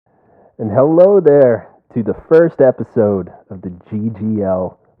And hello there to the first episode of the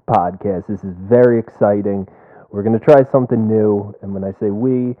GGL podcast. This is very exciting. We're going to try something new. And when I say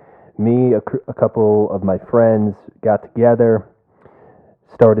we, me, a couple of my friends got together,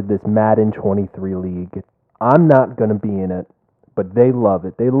 started this Madden 23 league. I'm not going to be in it, but they love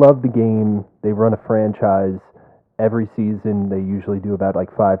it. They love the game. They run a franchise every season. They usually do about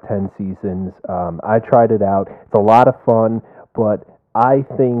like 5, 10 seasons. I tried it out. It's a lot of fun, but I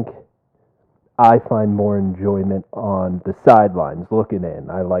think I find more enjoyment on the sidelines looking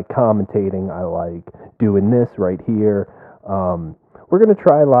in. I like commentating. I like doing this right here. We're going to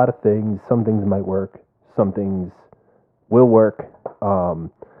try a lot of things. Some things might work, some things will work.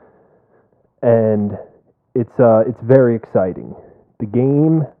 And it's very exciting. The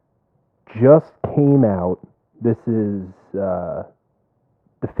game just came out. This is the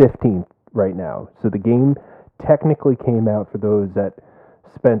 15th right now. So the game technically came out for those that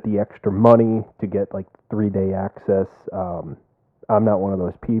spent the extra money to get like 3-day access. I'm not one of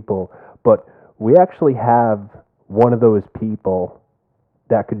those people, but we actually have one of those people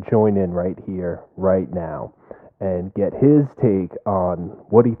that could join in right here, right now, and get his take on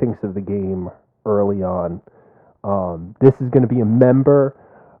what he thinks of the game early on. This is going to be a member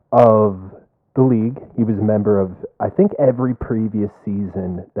of the league. He was a member of, I think, every previous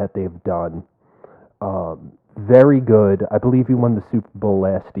season that they've done. Very good. I believe he won the Super Bowl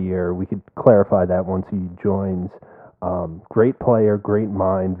last year. We could clarify that once he joins. Great player, great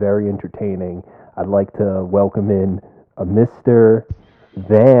mind, very entertaining. I'd like to welcome in a Mr.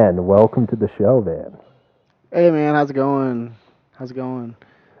 Van. Welcome to the show, Van. Hey man, how's it going? How's it going?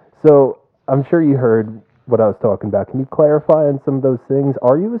 So I'm sure you heard what I was talking about. Can you clarify on some of those things?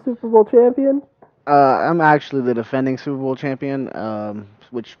 Are you a Super Bowl champion? I'm actually the defending Super Bowl champion,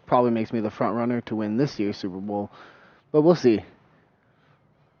 which probably makes me the front runner to win this year's Super Bowl. But we'll see.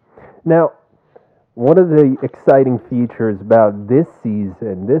 Now, one of the exciting features about this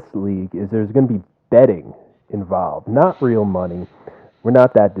season, this league, is there's going to be betting involved, not real money. We're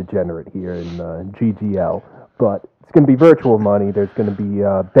not that degenerate here in GGL, but it's going to be virtual money. There's going to be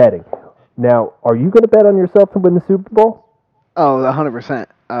betting. Now, are you going to bet on yourself to win the Super Bowl? Oh, 100%.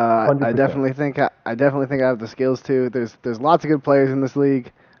 I 100%. definitely think I definitely think I have the skills too. There's lots of good players in this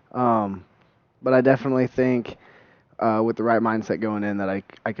league, but I definitely think with the right mindset going in that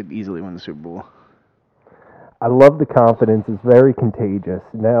I could easily win the Super Bowl. I love the confidence. It's very contagious.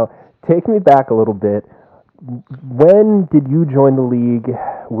 Now, take me back a little bit. When did you join the league?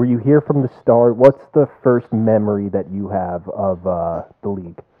 Were you here from the start? What's the first memory that you have of the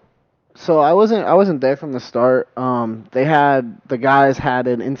league? So I wasn't there from the start. The guys had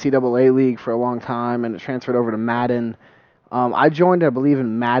an NCAA league for a long time, and it transferred over to Madden. I joined, I believe,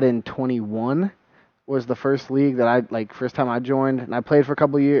 in Madden 21 was the first league that first time I joined, and I played for a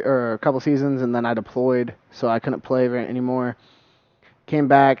couple year or a couple seasons, and then I deployed, so I couldn't play anymore. Came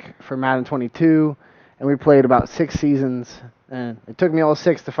back for Madden 22, and we played about 6 seasons, and it took me all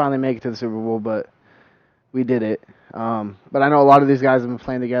six to finally make it to the Super Bowl, but we did it. But I know a lot of these guys have been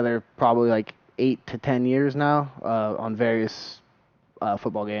playing together probably like 8 to 10 years now on various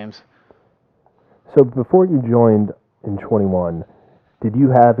football games. So before you joined in 21, did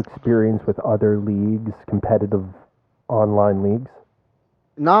you have experience with other leagues, competitive online leagues?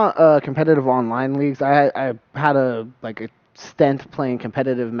 Not competitive online leagues. I had a stint playing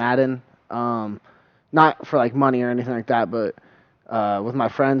competitive Madden. Not for like money or anything like that, but with my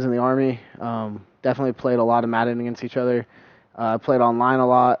friends in the army. Definitely played a lot of Madden against each other. Played online a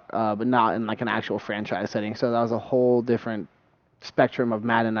lot, but not in like an actual franchise setting. So that was a whole different spectrum of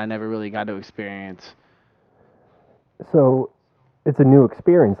Madden I never really got to experience. So it's a new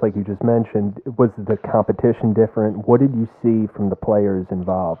experience, like you just mentioned. Was the competition different? What did you see from the players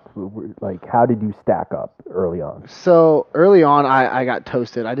involved? Like, how did you stack up early on? So early on, I got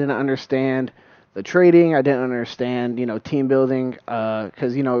toasted. I didn't understand the trading. I didn't understand, team building.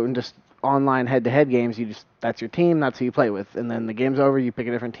 Because in just online head-to-head games, that's your team, that's who you play with, and then the game's over, you pick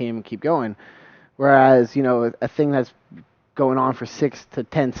a different team and keep going. Whereas, a thing that's going on for 6 to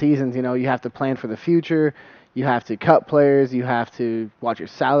 10 seasons, you have to plan for the future. You have to cut players. You have to watch your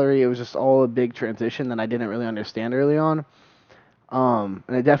salary. It was just all a big transition that I didn't really understand early on. And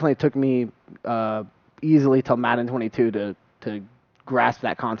it definitely took me easily till Madden 22 to grasp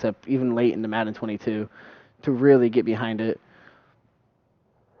that concept, even late into Madden 22, to really get behind it.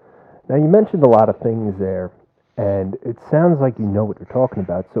 Now, you mentioned a lot of things there, and it sounds like you know what you're talking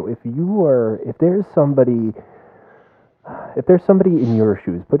about. So if there's somebody in your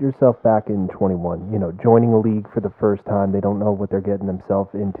shoes, put yourself back in 21, joining a league for the first time, they don't know what they're getting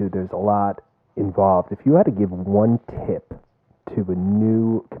themselves into. There's a lot involved. If you had to give one tip to a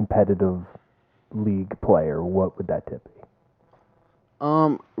new competitive league player, what would that tip be?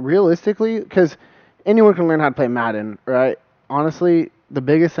 Realistically, because anyone can learn how to play Madden, right? Honestly, the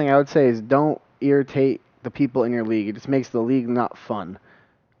biggest thing I would say is don't irritate the people in your league. It just makes the league not fun.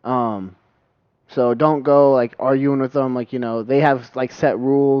 Um, so don't go like arguing with them. Like they have like set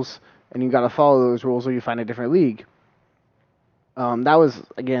rules, and you got to follow those rules, or you find a different league. That was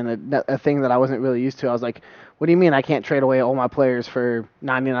again a thing that I wasn't really used to. I was like, "What do you mean I can't trade away all my players for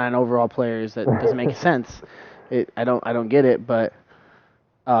 99 overall players? That doesn't make sense." I don't get it, but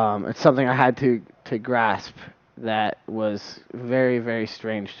it's something I had to grasp that was very, very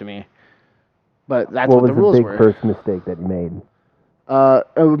strange to me. But that's what the rules What was were. the big first mistake that you made?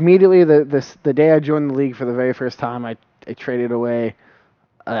 Immediately, the day I joined the league for the very first time, I traded away.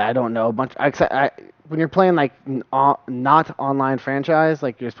 I don't know a bunch. When you're playing like not online franchise,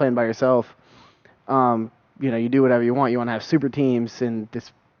 like you're just playing by yourself, you do whatever you want. You want to have super teams and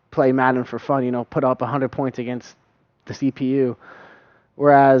just play Madden for fun. Put up 100 points against the CPU.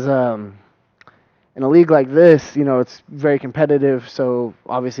 Whereas in a league like this, it's very competitive. So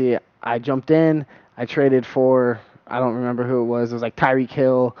obviously, I jumped in. I traded for I don't remember who it was. It was like Tyreek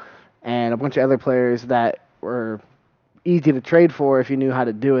Hill and a bunch of other players that were easy to trade for if you knew how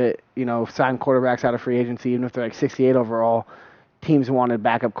to do it. Sign quarterbacks out of free agency, even if they're like 68 overall. Teams wanted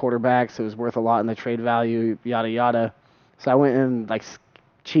backup quarterbacks. It was worth a lot in the trade value, yada yada. So I went and like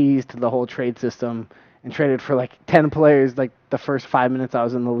cheesed the whole trade system and traded for like 10 players like the first 5 minutes I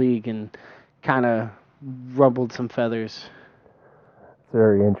was in the league and kind of rumbled some feathers. It's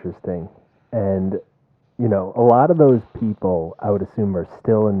very interesting. And, a lot of those people, I would assume, are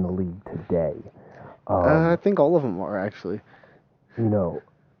still in the league today. I think all of them are actually. You know,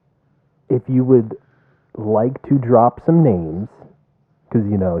 if you would like to drop some names, because,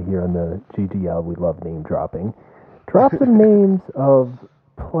 here on the GGL we love name dropping, drop some names of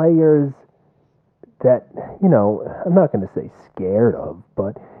players that, I'm not going to say scared of,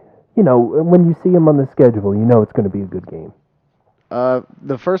 but, when you see them on the schedule, it's going to be a good game.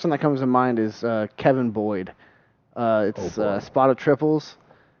 The first one that comes to mind is Kevin Boyd. It's Spot of Triples.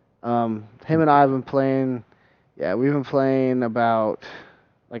 Him and I have been playing. Yeah, we've been playing about,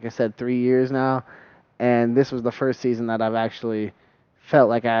 like I said, 3 years now, and this was the first season that I've actually felt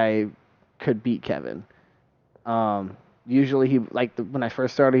like I could beat Kevin. Usually when I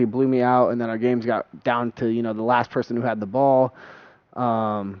first started, he blew me out, and then our games got down to the last person who had the ball,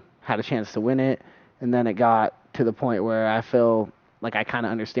 had a chance to win it, and then it got to the point where I feel like I kind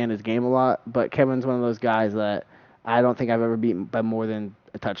of understand his game a lot. But Kevin's one of those guys that I don't think I've ever beaten by more than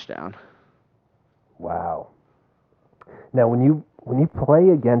a touchdown. Wow. Now, when you play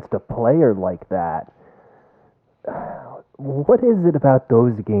against a player like that, what is it about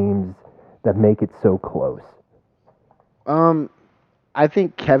those games that make it so close? I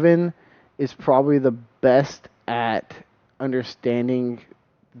think Kevin is probably the best at understanding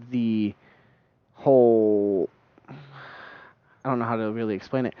the whole. I don't know how to really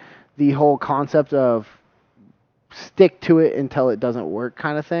explain it. The whole concept of stick to it until it doesn't work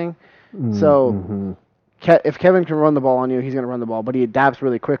kind of thing. So if Kevin can run the ball on you, he's going to run the ball, but he adapts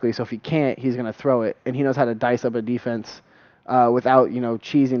really quickly. So if he can't, he's going to throw it, and he knows how to dice up a defense without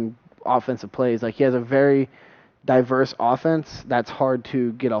cheesing offensive plays. Like he has a very diverse offense that's hard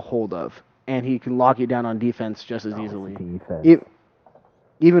to get a hold of, and he can lock you down on defense just as easily.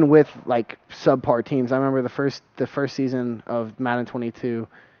 Even with like subpar teams. I remember the first season of Madden 22,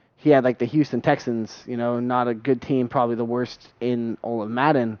 he had like the Houston Texans, not a good team, probably the worst in all of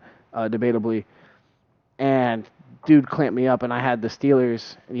Madden, debatably. And dude clamped me up, and I had the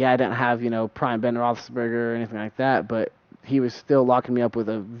Steelers. Yeah, I didn't have prime Ben Roethlisberger or anything like that, but he was still locking me up with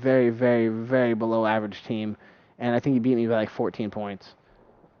a very, very, very below average team, and I think he beat me by like 14 points.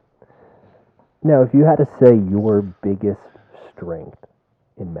 Now, if you had to say your biggest strength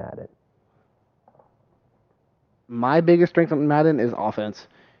in Madden. My biggest strength in Madden is offense.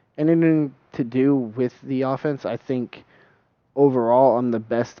 Anything to do with the offense, I think overall I'm the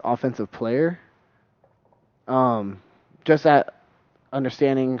best offensive player. Just at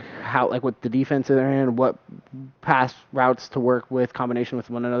understanding how what the defense are in, what pass routes to work with, combination with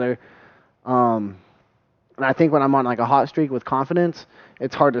one another. And I think when I'm on like a hot streak with confidence,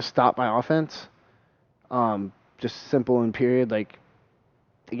 it's hard to stop my offense. Just simple and period, like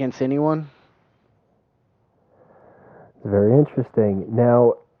against anyone. It's very interesting.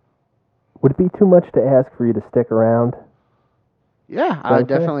 Now, would it be too much to ask for you to stick around? Yeah, I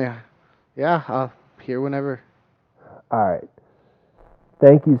definitely. Yeah, I'll hear whenever. All right.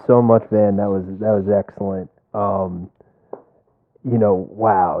 Thank you so much, man. That was excellent. Wow,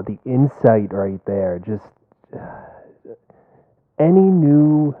 the insight right there. Just any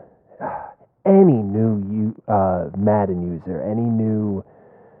new Madden user, any new,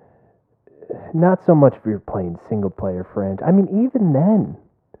 not so much if you're playing single player franchise. I mean, even then,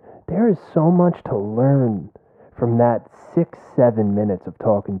 there is so much to learn from that 6-7 minutes of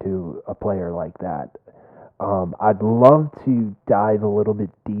talking to a player like that. I'd love to dive a little bit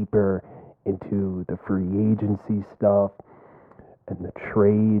deeper into the free agency stuff and the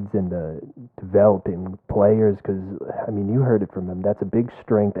trades and the developing players because, I mean, you heard it from him. That's a big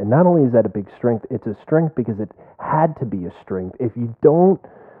strength. And not only is that a big strength, it's a strength because it had to be a strength. If you don't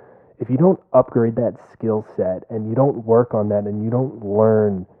upgrade that skill set and you don't work on that and you don't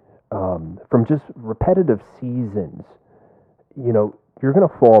learn from just repetitive seasons, you're going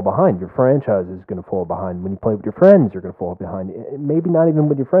to fall behind. Your franchise is going to fall behind. When you play with your friends, you're going to fall behind. Maybe not even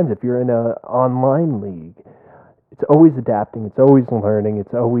with your friends. If you're in an online league, it's always adapting. It's always learning.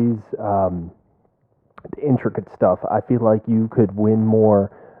 It's always the intricate stuff. I feel like you could win more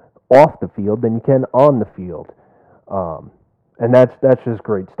off the field than you can on the field, and that's just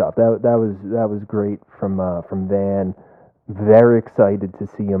great stuff. That was great from Van. Very excited to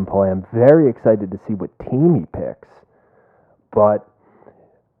see him play. I'm very excited to see what team he picks. But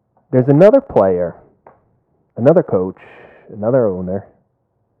there's another player, another coach, another owner,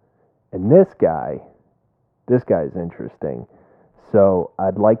 and this guy's interesting. So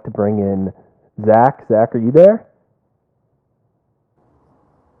I'd like to bring in Zach. Zach, are you there?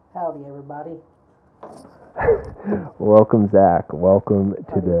 Howdy, everybody. Welcome, Zach. Welcome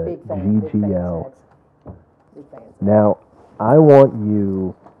to the GGL. Big fans. Now, I want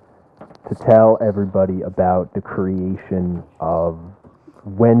you to tell everybody about the creation of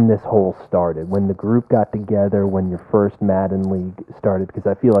when this whole started, when the group got together, when your first Madden League started, because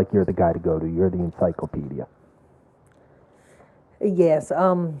I feel like you're the guy to go to. You're the encyclopedia. Yes.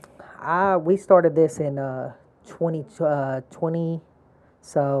 We started this in 2020,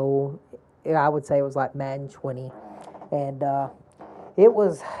 so I would say it was like Madden 20, and it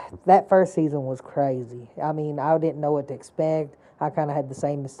was that first season was crazy. I mean, I didn't know what to expect. I kind of had the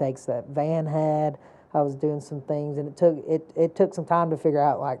same mistakes that Van had. I was doing some things, and it took some time to figure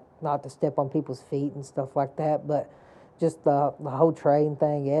out, like, not to step on people's feet and stuff like that. But just the whole train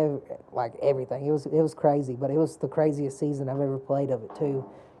thing, everything. It was crazy, but it was the craziest season I've ever played of it too,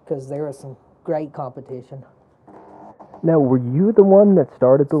 because there was some great competition. Now, were you the one that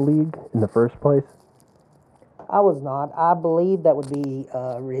started the league in the first place? I was not. I believe that would be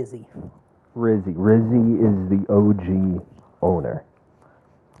Rizzy. Rizzy is the OG owner.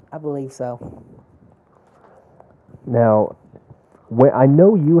 I believe so. Now, I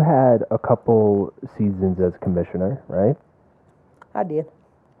know you had a couple seasons as commissioner, right? I did.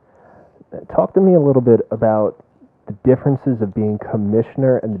 Talk to me a little bit about the differences of being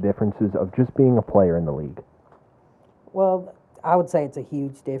commissioner and the differences of just being a player in the league. Well, I would say it's a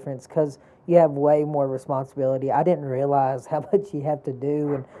huge difference because you have way more responsibility. I didn't realize how much you have to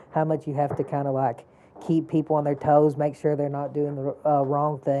do and how much you have to kind of like keep people on their toes, make sure they're not doing the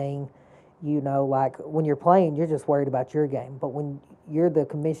wrong thing. Like when you're playing, you're just worried about your game. But when you're the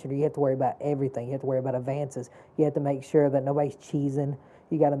commissioner, you have to worry about everything. You have to worry about advances. You have to make sure that nobody's cheesing.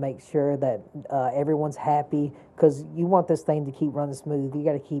 You got to make sure that everyone's happy because you want this thing to keep running smooth. You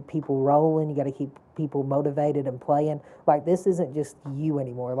got to keep people rolling. You got to keep people motivated and playing. Like, this isn't just you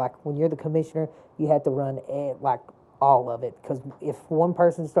anymore. Like, when you're the commissioner, you have to run all of it because if one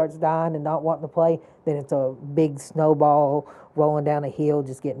person starts dying and not wanting to play, then it's a big snowball rolling down a hill,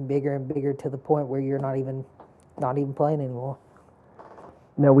 just getting bigger and bigger to the point where you're not even playing anymore.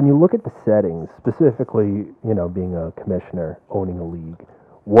 Now, when you look at the settings, specifically, being a commissioner, owning a league,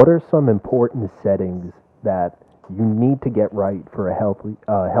 what are some important settings that you need to get right for a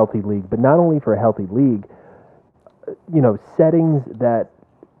healthy league? But not only for a healthy league, settings that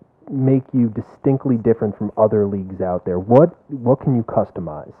make you distinctly different from other leagues out there. What can you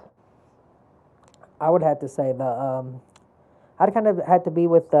customize? I would have to say I'd kind of have to be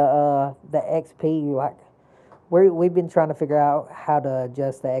with the XP. Like, we've been trying to figure out how to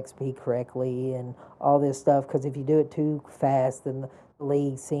adjust the XP correctly and all this stuff. Because if you do it too fast, then the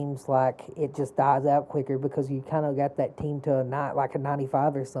league seems like it just dies out quicker because you kind of got that team to a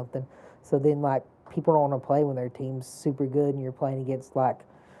 95 or something. So then, like, people don't want to play when their team's super good and you're playing against like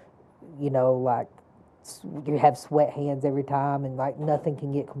you have sweat hands every time and like nothing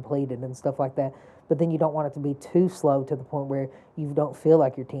can get completed and stuff like that. But then you don't want it to be too slow to the point where you don't feel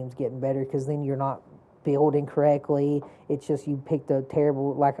like your team's getting better because then you're not building correctly. It's just you picked a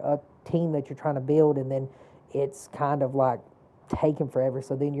terrible, like a team that you're trying to build, and then it's kind of like taking forever.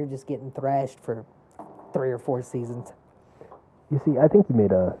 So then you're just getting thrashed for 3 or 4 seasons. You see, I think you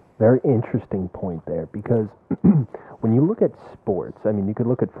made a very interesting point there because when you look at sports, I mean, you could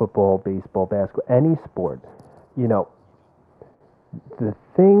look at football, baseball, basketball, any sport. You know, the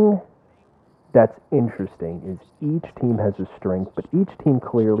thing that's interesting is each team has a strength, but each team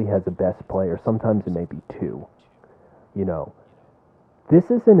clearly has a best player. Sometimes it may be two. You know, this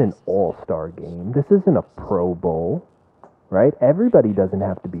isn't an all-star game. This isn't a Pro Bowl, right? Everybody doesn't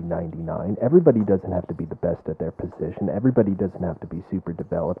have to be 99. Everybody doesn't have to be the best at their position. Everybody doesn't have to be super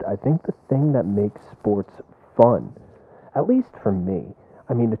developed. I think the thing that makes sports fun, at least for me,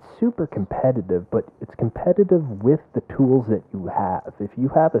 I mean, it's super competitive, but it's competitive with the tools that you have. If you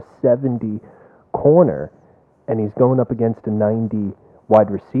have a 70 corner and he's going up against a 90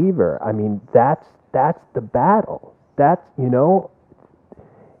 wide receiver, I mean, that's the battle. That's,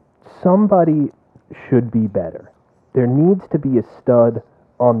 somebody should be better. There needs to be a stud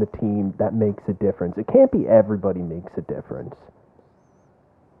on the team that makes a difference. It can't be everybody makes a difference.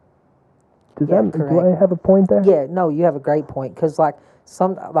 Do I have a point there? Yeah, no, you have a great point because like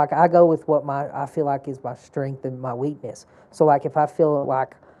I go with what I feel like is my strength and my weakness. So like if I feel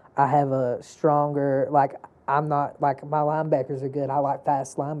like I have a stronger I'm not like my linebackers are good. I like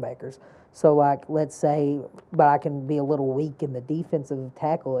fast linebackers. So like let's say, but I can be a little weak in the defensive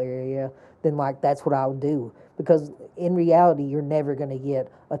tackle area. Then like that's what I'll do because in reality you're never going to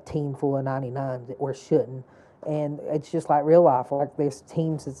get a team full of 99s or shouldn't. And it's just like real life. Like there's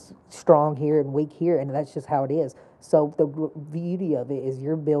teams that's strong here and weak here, and that's just how it is. So the beauty of it is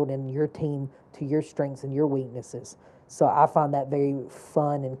you're building your team to your strengths and your weaknesses. So I find that very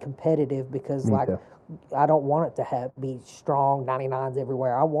fun and competitive because Me too. I don't want it to be strong 99s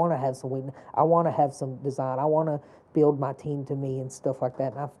everywhere. I want to have some weakness. I want to have some design. I want to build my team to me and stuff like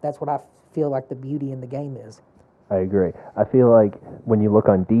that. And that's what I feel like the beauty in the game is. I agree. I feel like when you look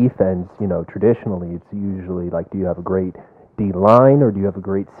on defense, traditionally it's usually like, do you have a great D line or do you have a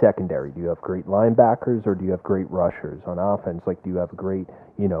great secondary? Do you have great linebackers or do you have great rushers? On offense, like, do you have a great,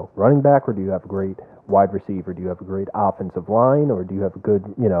 running back or do you have a great wide receiver? Do you have a great offensive line or do you have a good,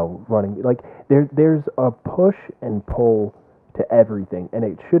 running? Like, there's a push and pull to everything, and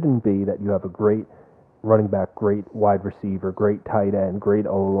it shouldn't be that you have a great running back, great wide receiver, great tight end, great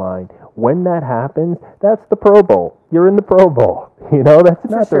O-line. When that happens, that's the Pro Bowl. You're in the Pro Bowl. That's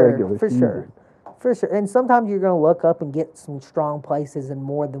not the regular season. For sure. And sometimes you're going to look up and get some strong places in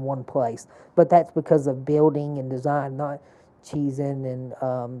more than one place. But that's because of building and design, not cheesing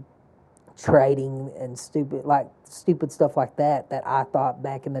and trading and stupid stuff like that I thought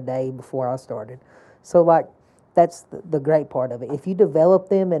back in the day before I started. So, that's the great part of it. If you develop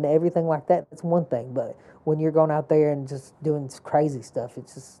them and everything like that, that's one thing. But when you're going out there and just doing crazy stuff,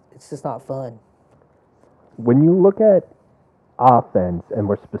 it's just not fun. When you look at offense, and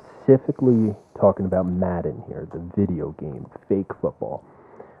we're specifically talking about Madden here, the video game, fake football.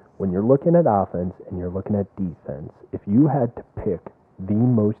 When you're looking at offense and you're looking at defense, if you had to pick the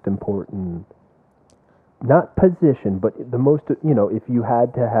most important, not position, but the most, if you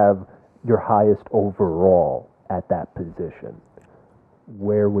had to have your highest overall at that position,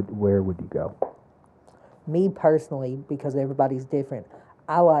 where would you go? Me personally, because everybody's different,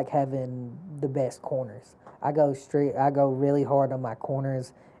 I like having the best corners. I go really hard on my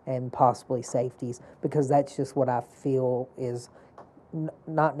corners and possibly safeties because that's just what I feel is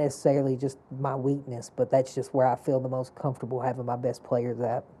not necessarily just my weakness, but that's just where I feel the most comfortable having my best players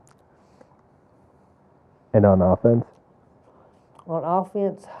at. And on offense? On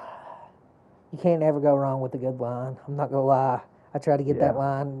offense, you can't ever go wrong with a good line. I'm not going to lie. I try to get that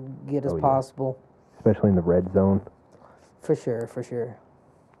line good as possible. Especially in the red zone. For sure.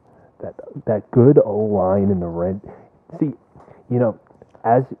 That good O-line in the red. See,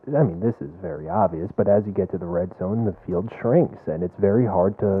 this is very obvious, but as you get to the red zone, the field shrinks, and it's very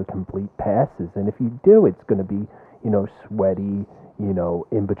hard to complete passes. And if you do, it's going to be, sweaty,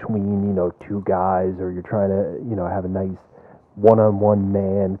 in between, two guys, or you're trying to, have a nice one-on-one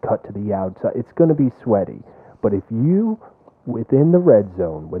man cut to the outside. It's going to be sweaty. But if you, within the red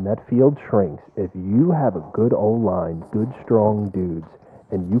zone, when that field shrinks, if you have a good O-line, good strong dudes,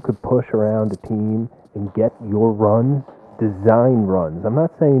 and you could push around a team and get your runs, design runs. I'm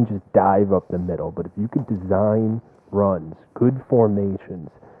not saying just dive up the middle, but if you could design runs, good formations,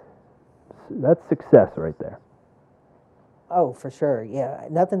 that's success right there. Oh, for sure, yeah.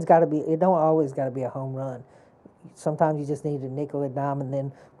 It don't always got to be a home run. Sometimes you just need a nickel and dime, and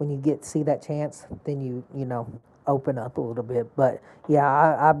then when you see that chance, then you open up a little bit. But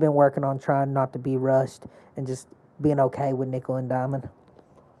yeah, I've been working on trying not to be rushed and just being okay with nickel and diamond.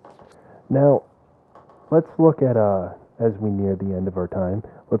 Now, let's look at as we near the end of our time,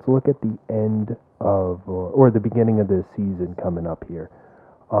 let's look at the end of or the beginning of the season coming up here.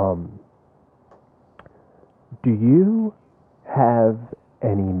 Um, do you have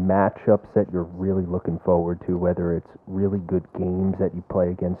any matchups that you're really looking forward to, whether it's really good games that you play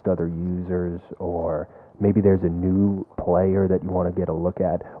against other users, or maybe there's a new player that you want to get a look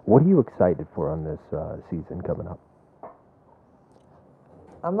at? What are you excited for on this season coming up?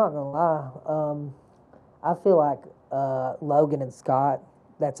 I'm not gonna lie. I feel like Logan and Scott.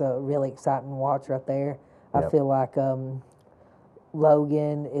 That's a really exciting watch right there. I Yep. feel like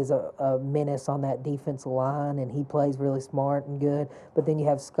Logan is a menace on that defensive line, and he plays really smart and good. But then you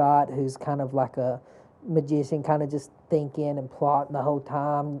have Scott, who's kind of like a magician, kind of just thinking and plotting the whole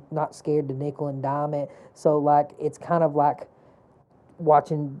time, not scared to nickel and dime it. So like it's kind of like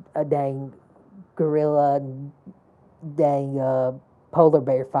watching a dang gorilla and dang polar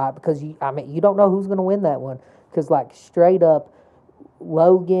bear fight, because you don't know who's going to win that one, because like straight up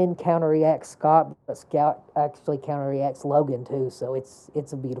Logan counteracts Scott, but Scott actually counteracts Logan too. So it's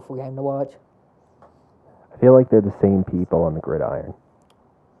a beautiful game to watch. I feel like they're the same people on the gridiron.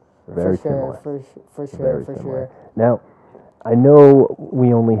 They're very for sure, similar. for sure, Very for similar. sure. Now, I know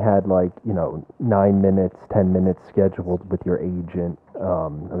we only had 9 minutes, 10 minutes scheduled with your agent. I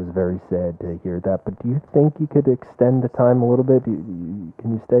was very sad to hear that. But do you think you could extend the time a little bit? Can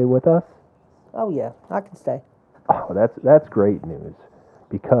you stay with us? Oh yeah, I can stay. Oh, that's great news,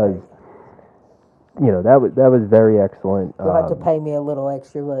 because that was very excellent. You'll have to pay me a little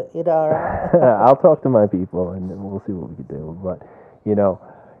extra, but it's all right. I'll talk to my people and we'll see what we can do. But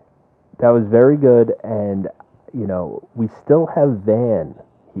that was very good, and we still have Van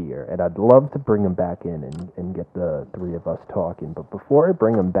here, and I'd love to bring him back in and get the three of us talking. But before I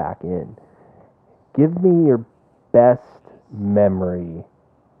bring him back in, give me your best memory,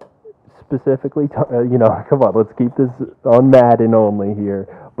 specifically. Come on, let's keep this on Madden only here.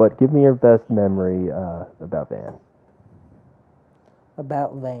 But give me your best memory about Van.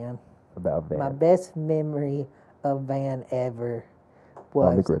 About Van. About Van My best memory of Van ever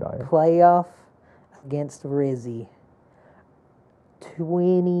on the was gridiron. playoff against Rizzy.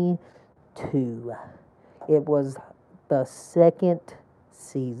 22. It was the second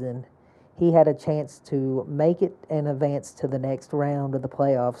season. He had a chance to make it and advance to the next round of the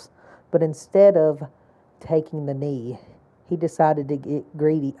playoffs, but instead of taking the knee, he decided to get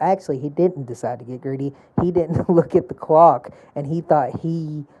greedy. Actually, he didn't decide to get greedy. He didn't look at the clock, and he thought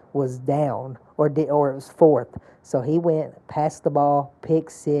he was down, or it was fourth. So he went, passed the ball, pick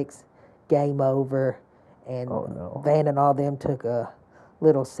six, game over, and Oh, no. Van and all them took a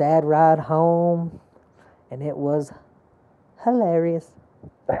little sad ride home, and it was hilarious.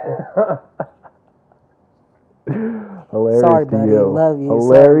 Hilarious Sorry, to buddy. you. Love you.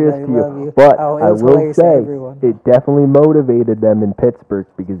 Hilarious Sorry, to buddy. you. Love you. But Oh, it I was will hilarious to say, everyone. it definitely motivated them in Pittsburgh,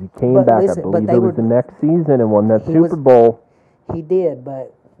 because he came But back, listen, I but believe they it was were- the next season, and won that He Super was- Bowl. He did,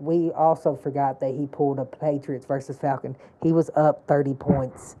 but we also forgot that he pulled a Patriots versus Falcon. He was up 30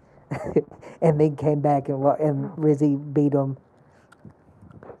 points, and then came back and Rizzy beat him.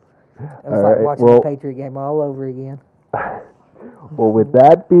 It was All like right, watching well- the Patriot game all over again. Well, with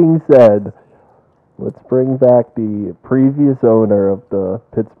that being said, let's bring back the previous owner of the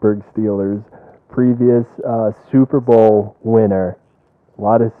Pittsburgh Steelers, previous Super Bowl winner. A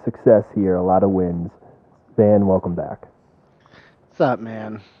lot of success here, a lot of wins. Van, welcome back. What's up,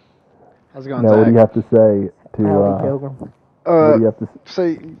 man? How's it going, Now, Zach? what do you have to say to? Howdy, Pilgrim. What do you have to? So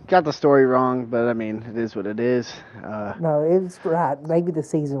you got the story wrong, but I mean, it is what it is. No, it was right. Maybe the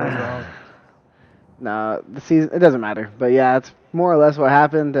season was wrong. No, the season, it doesn't matter. But yeah, it's more or less what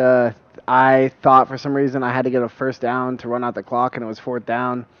happened. I thought for some reason I had to get a first down to run out the clock, and it was fourth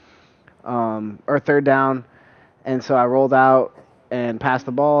down, or third down. And so I rolled out and passed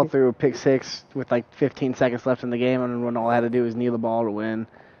the ball through a pick six with like 15 seconds left in the game, and when all I had to do was kneel the ball to win.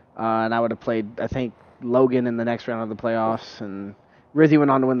 And I would have played, I think, Logan in the next round of the playoffs, and Rizzy went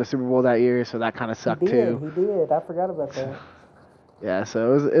on to win the Super Bowl that year, so that kind of sucked He did. too. He did. I forgot about that. Yeah,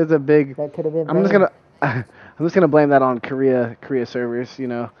 so it was a big. That could have been. I'm just Van. gonna I'm just gonna blame that on Korea servers,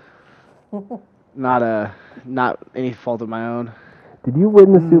 not any fault of my own. Did you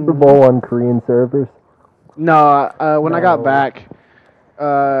win the Super Bowl on Korean servers? No, when I got No.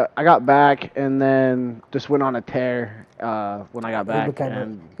 back, and then just went on a tear when I got He back.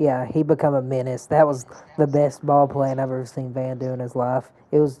 became And he become a menace. That was the best ball playing I've ever seen Van do in his life.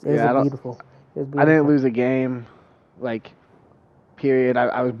 It was Yeah, I don't- beautiful. It was beautiful. I didn't lose a game, period.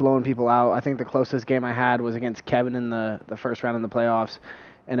 I was blowing people out. I think the closest game I had was against Kevin in the first round in the playoffs,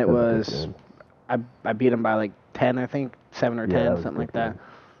 and it That's a good was game. I beat him by like 10, I think, 7 or Yeah, 10, that was a something like good that. game.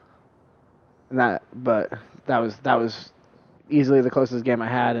 And that was easily the closest game I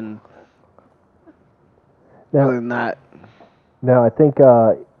had, and Other Now, than that, now I think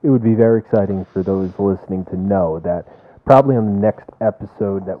it would be very exciting for those listening to know that probably on the next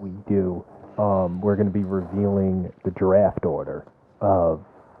episode that we do, we're going to be revealing the draft order of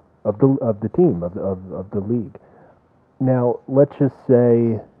of the team of the league. Now, let's just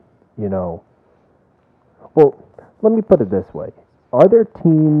say, you know, well, let me put it this way: are there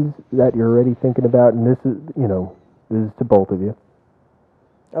teams that you're already thinking about? And this is, this is to both of you.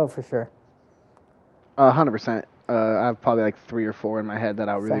 Oh, for sure. 100%. I have probably like 3 or 4 in my head that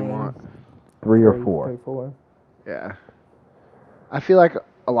I really Same. want. Three or Three, four. 4. Yeah. I feel like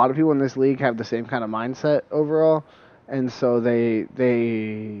a lot of people in this league have the same kind of mindset overall, and so the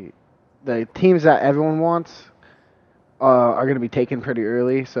teams that everyone wants are going to be taken pretty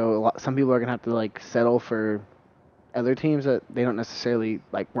early. So some people are going to have to like settle for other teams that they don't necessarily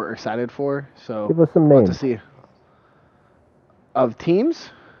like were excited for. So Give us some we'll have to names. see. Of teams,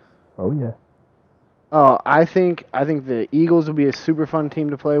 Oh yeah. oh, I think the Eagles will be a super fun team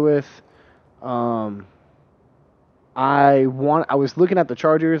to play with. Um, I was looking at the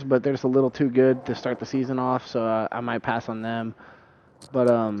Chargers, but they're just a little too good to start the season off, so I might pass on them. But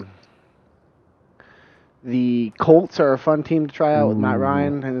the Colts are a fun team to try out with Matt Ooh,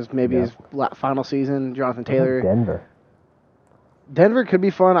 Ryan and maybe yeah. his final season. Jonathan What about Taylor. Denver. Denver could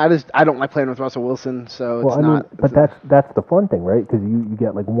be fun. I don't like playing with Russell Wilson, so Well, it's I mean, not. but that's the fun thing, right? Because you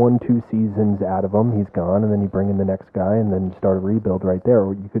get like 1-2 seasons out of him, he's gone, and then you bring in the next guy, and then you start a rebuild right there.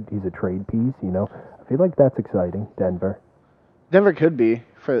 Or he's a trade piece, you know. I feel like that's exciting, Denver. Denver could be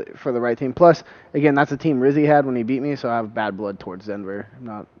for the right team. Plus, again, that's the team Rizzy had when he beat me, so I have bad blood towards Denver.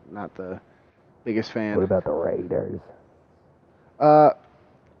 I'm not the biggest fan. What about the Raiders? Uh,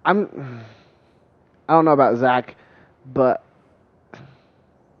 I don't know about Zach, but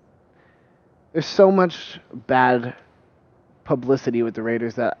there's so much bad publicity with the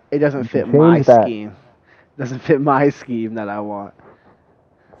Raiders that it doesn't You fit can my change that. scheme. Doesn't fit my scheme that I want.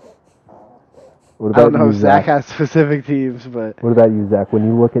 What I don't about know you, if Zach Zach? has specific teams, but What about you, Zach? When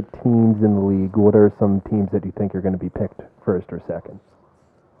you look at teams in the league, what are some teams that you think are going to be picked first or second?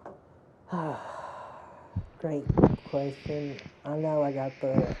 Great question. I know I got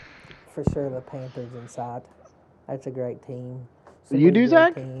for sure the Panthers inside. That's a great team. You do, Good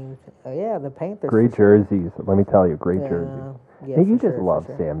Zach? team. Yeah, the Panthers. Great for sure. jerseys. Let me tell you, great Yeah, jerseys. yeah, Hey, you for just sure, love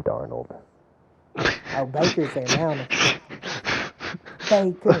for sure. Sam Darnold. Oh, Baker's there now.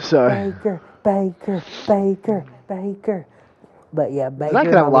 Baker, Sorry. Baker. But yeah, Baker, Zach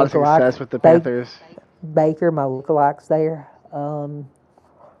could my have a lot of lookalike. success with the Panthers. Baker, my lookalike's there.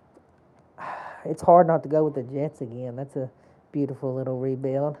 It's hard not to go with the Jets again. That's a beautiful little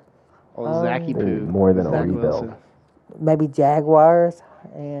rebuild. Oh, Zachy They Poo. need more than a Zach rebuild. Wilson. Maybe Jaguars,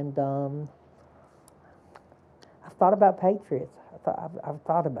 and I've thought about Patriots. I've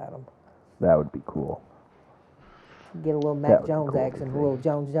thought about them. That would be cool. Get a little That Mac would be Jones cool, action, I a little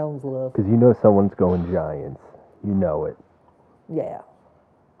Jones love. Because you know someone's going Giants. You know it. Yeah.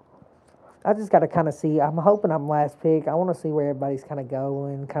 I just got to kind of see. I'm hoping I'm last pick. I want to see where everybody's kind of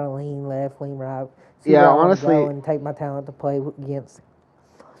going, kind of lean left, lean right. See Yeah, where I wanna honestly- go and take my talent to play against.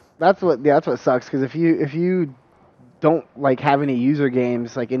 That's what sucks because if you don't like have any user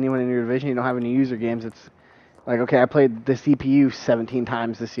games, like anyone in your division, you don't have any user games. It's like, okay, I played the CPU 17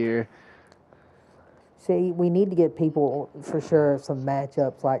 times this year. See, we need to get people for sure some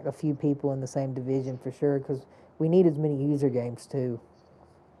matchups, like a few people in the same division for sure, because we need as many user games too.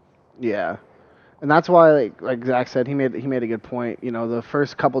 Yeah, and that's why, like Zach said, he made a good point. You know, the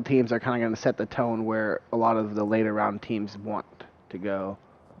first couple teams are kind of going to set the tone where a lot of the later round teams want to go.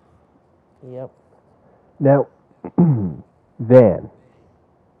 Yep. Now, Van,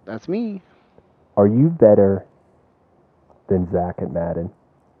 That's me. are you better than Zach at Madden?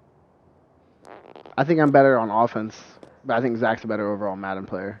 I think I'm better on offense, but I think Zach's a better overall Madden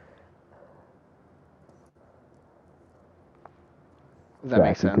player. Does that Zach,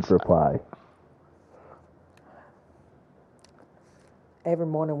 make you sense? could reply. Every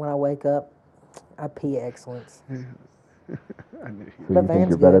morning when I wake up, I pee excellence. I knew you- So But you think Van's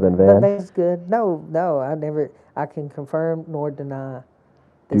you're better good. than But Van? Van's good. No, I can confirm nor deny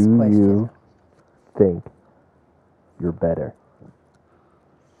this Do question. you think you're better?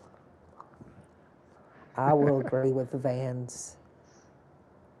 I will agree with Van's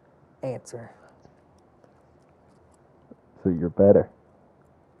answer. So you're better.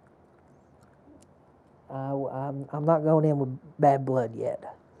 I'm not going in with bad blood yet.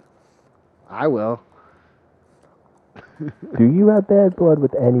 I will. Do you have bad blood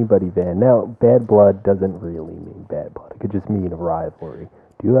with anybody, Van? Now, bad blood doesn't really mean bad blood. It could just mean a rivalry.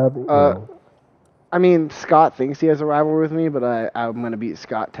 Do you have? I mean, Scott thinks he has a rivalry with me, but I'm going to beat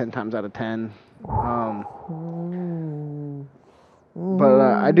Scott 10 times out of 10. But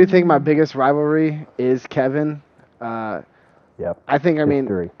I do think my biggest rivalry is Kevin. Yep. I think, I mean,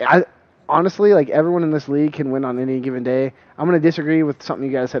 History. honestly, like everyone in this league can win on any given day. I'm going to disagree with something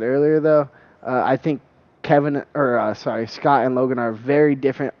you guys said earlier, though. I think Scott and Logan are very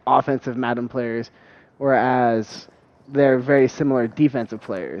different offensive Madden players, whereas they're very similar defensive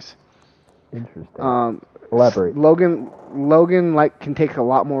players. Interesting. Elaborate. Logan can take a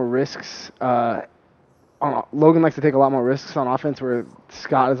lot more risks. Logan likes to take a lot more risks on offense, where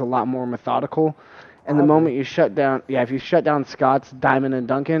Scott is a lot more methodical. And the moment you shut down, if you shut down Scott's Diamond and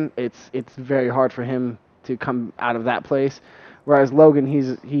Duncan, it's very hard for him to come out of that place. Whereas Logan,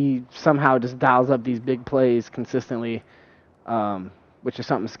 he somehow just dials up these big plays consistently, which is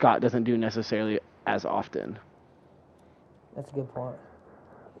something Scott doesn't do necessarily as often. That's a good point.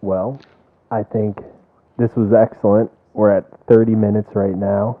 Well, I think this was excellent. We're at 30 minutes right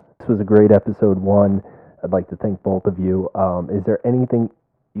now. This was a great episode 1. I'd like to thank both of you. Is there anything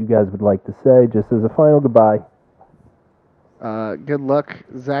you guys would like to say just as a final goodbye? Good luck,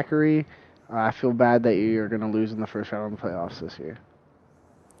 Zachary. I feel bad that you're going to lose in the first round of the playoffs this year.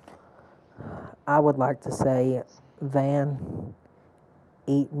 I would like to say, Van,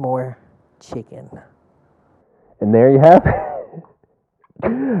 eat more chicken. And there you have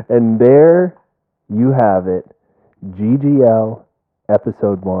it. And there you have it. GGL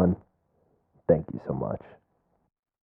episode 1. Thank you so much.